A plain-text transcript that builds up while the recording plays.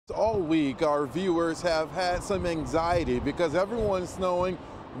All week, our viewers have had some anxiety because everyone's knowing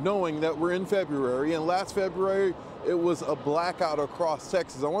that we're in February, and last February it was a blackout across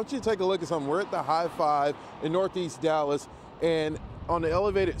Texas. I want you to take a look at something. We're at the High Five in Northeast Dallas, and on the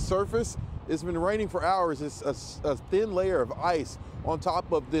elevated surface, it's been raining for hours. It's a thin layer of ice on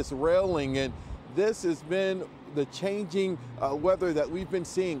top of this railing, and this has been the changing weather that we've been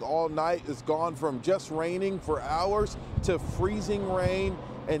seeing all night. It's gone from just raining for hours to freezing rain.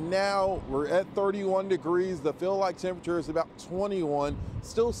 And now we're at 31 degrees. The feel-like temperature is about 21.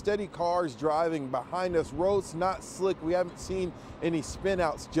 Still steady cars driving behind us. Roads not slick. We haven't seen any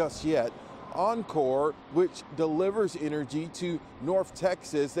spin-outs just yet. Oncor, which delivers energy to North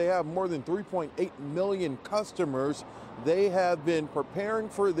Texas, they have more than 3.8 million customers. They have been preparing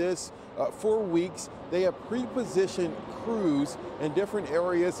for this for weeks. They have pre-positioned crews in different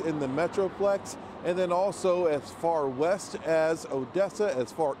areas in the Metroplex, and then also as far west as Odessa,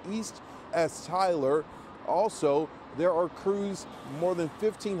 as far east as Tyler. Also, there are crews, more than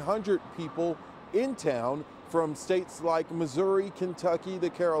 1,500 people in town from states like Missouri, Kentucky, the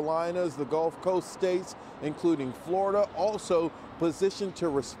Carolinas, the Gulf Coast states, including Florida, also positioned to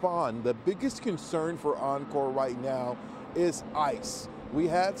respond. The biggest concern for Oncor right now is ice. We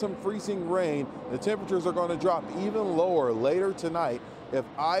had some freezing rain. The temperatures are going to drop even lower later tonight. If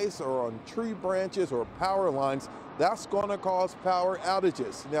ice or on tree branches or power lines, that's going to cause power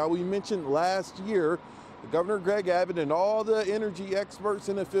outages. Now, we mentioned last year, Governor Greg Abbott and all the energy experts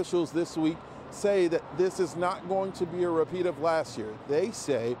and officials this week say that this is not going to be a repeat of last year. They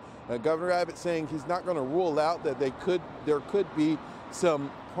say, Governor Abbott saying he's not going to rule out that there could be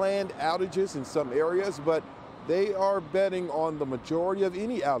some planned outages in some areas, but they are betting on the majority of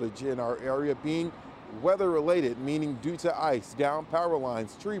any outage in our area being weather related, meaning due to ice, down power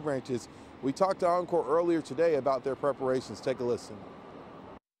lines, tree branches. We talked to Oncor earlier today about their preparations. Take a listen.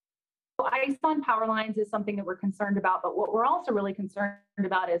 Ice on power lines is something that we're concerned about, but what we're also really concerned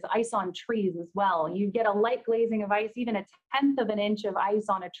about is ice on trees as well. You get a light glazing of ice, even a tenth of an inch of ice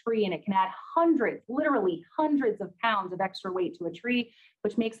on a tree, and it can add hundreds, literally hundreds of pounds of extra weight to a tree,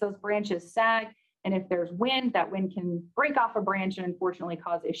 which makes those branches sag. And if there's wind, that wind can break off a branch and unfortunately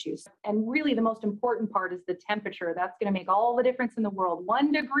cause issues. And really the most important part is the temperature. That's going to make all the difference in the world.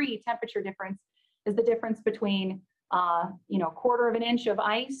 1 degree temperature difference is the difference between a quarter of an inch of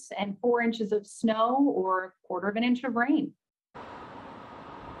ice and 4 inches of snow, or a quarter of an inch of rain.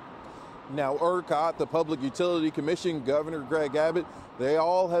 Now, ERCOT, the Public Utility Commission, Governor Greg Abbott, they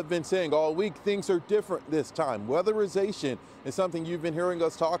all have been saying all week things are different this time. Weatherization is something you've been hearing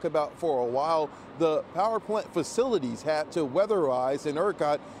us talk about for a while. The power plant facilities had to weatherize, and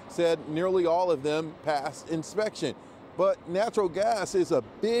ERCOT said nearly all of them passed inspection. But natural gas is a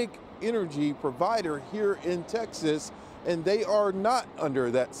big energy provider here in Texas, and they are not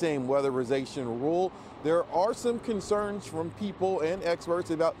under that same weatherization rule. There are some concerns from people and experts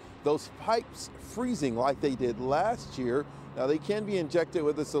about those pipes freezing like they did last year. Now, they can be injected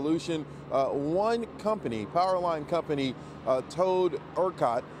with a solution. One company, Powerline Company, told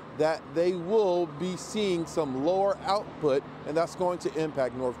ERCOT that they will be seeing some lower output, and that's going to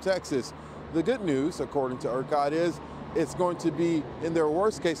impact North Texas. The good news, according to ERCOT, is it's going to be, in their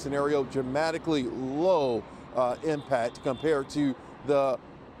worst case scenario, dramatically low impact compared to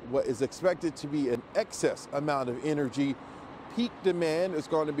what is expected to be an excess amount of energy. Peak demand is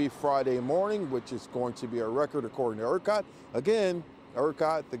going to be Friday morning, which is going to be a record according to ERCOT. Again,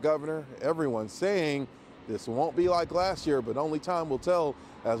 ERCOT, the governor, everyone's saying this won't be like last year, but only time will tell,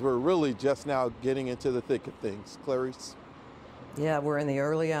 as we're really just now getting into the thick of things. Clarice? Yeah, we're in the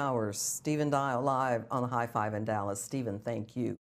early hours. Stephen Dial live on the High Five in Dallas. Stephen, thank you.